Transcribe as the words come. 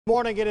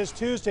Morning. It is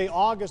Tuesday,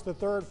 August the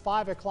 3rd.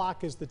 5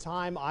 o'clock is the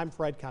time. I'm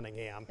Fred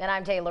Cunningham. And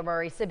I'm Taylor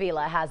Murray.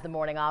 Sabila has the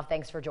morning off.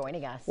 Thanks for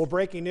joining us. Well,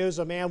 breaking news,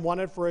 a man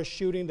wanted for a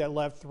shooting that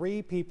left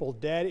 3 people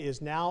dead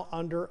is now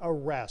under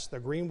arrest. The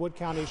Greenwood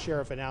County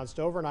Sheriff announced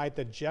overnight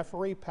that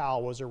Jeffrey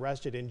Powell was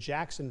arrested in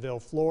Jacksonville,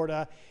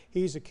 Florida.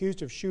 He's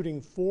accused of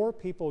shooting 4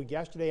 people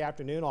yesterday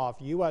afternoon off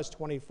US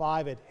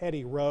 25 at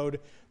Hetty Road.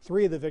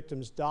 3 of the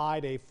victims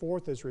died. A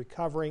 4th is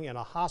recovering in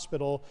a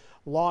hospital.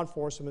 Law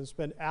enforcement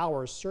spent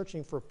hours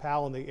searching for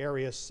Powell in the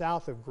area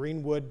south of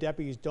Greenwood.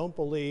 Deputies don't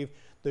believe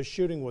the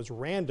shooting was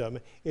random.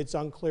 It's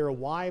unclear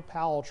why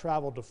Powell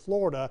traveled to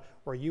Florida,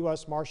 where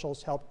U.S.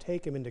 Marshals helped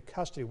take him into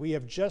custody. We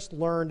have just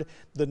learned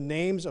the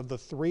names of the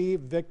 3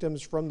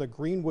 victims from the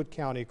Greenwood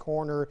County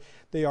coroner.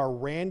 They are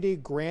Randy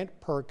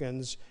Grant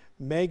Perkins,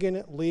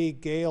 Megan Lee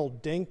Gale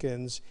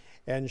Dinkins,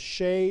 and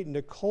Shay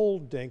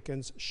Nicole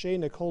Dinkins. Shay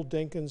Nicole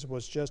Dinkins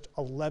was just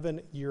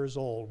 11 years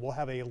old. We'll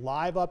have a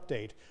live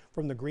update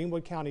from the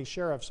Greenwood County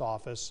Sheriff's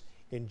Office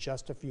in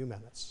just a few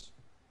minutes.